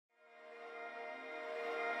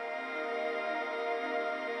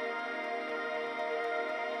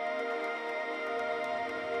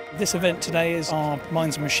This event today is our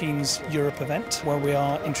Minds and Machines Europe event, where we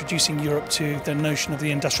are introducing Europe to the notion of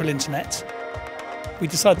the industrial internet. We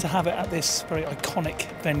decided to have it at this very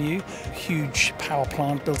iconic venue, a huge power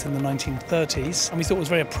plant built in the 1930s, and we thought it was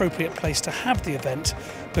a very appropriate place to have the event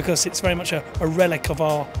because it's very much a relic of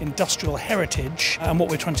our industrial heritage, and what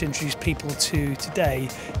we're trying to introduce people to today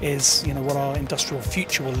is, what our industrial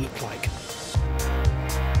future will look like.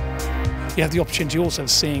 You have the opportunity also of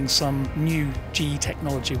seeing some new GE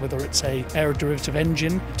technology, whether it's an aeroderivative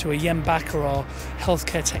engine to a Yembak or our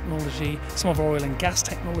healthcare technology, some of our oil and gas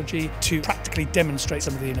technology, to practically demonstrate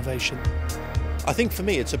some of the innovation. I think for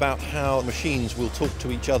me it's about how machines will talk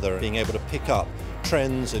to each other, being able to pick up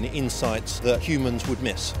trends and insights that humans would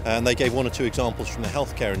miss. And they gave one or two examples from the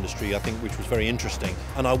healthcare industry, I think, which was very interesting.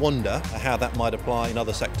 And I wonder how that might apply in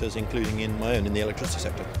other sectors, including in my own, in the electricity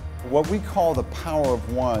sector. What we call the power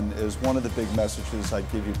of one is one of the big messages I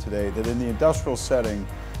give you today, that in the industrial setting,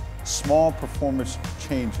 small performance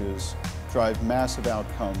changes drive massive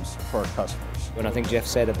outcomes for our customers. When I think Jeff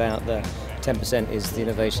said about the 10% is the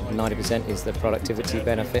innovation, 90% is the productivity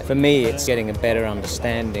benefit. For me, it's getting a better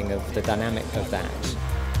understanding of the dynamic of that.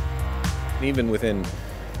 Even within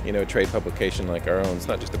a trade publication like our own, it's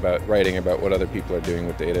not just about writing about what other people are doing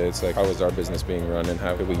with data. It's like, how is our business being run and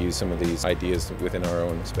how do we use some of these ideas within our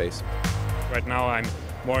own space? Right now I'm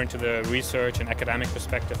more into the research and academic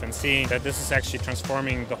perspective, and seeing that this is actually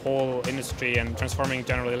transforming the whole industry and transforming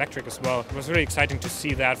General Electric as well. It was really exciting to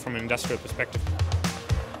see that from an industrial perspective.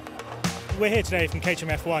 We're here today from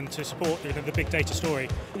KHMF1 to support the big data story.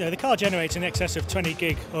 The car generates in excess of 20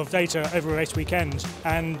 gig of data over a race weekend,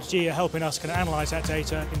 and GE are helping us analyse that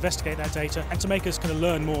data, investigate that data, and to make us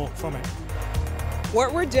learn more from it.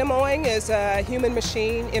 What we're demoing is a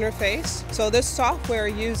human-machine interface. So this software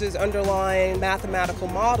uses underlying mathematical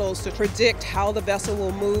models to predict how the vessel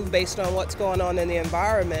will move based on what's going on in the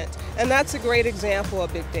environment. And that's a great example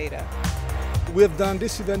of big data. We have done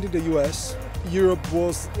this event in the US. Europe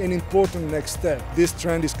was an important next step. This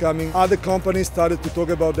trend is coming. Other companies started to talk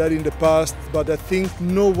about that in the past, but I think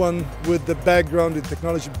no one with the background, the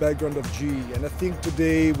technology background of GE. And I think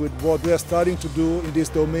today, with what we are starting to do in this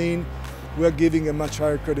domain, we are giving a much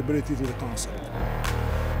higher credibility to the concept.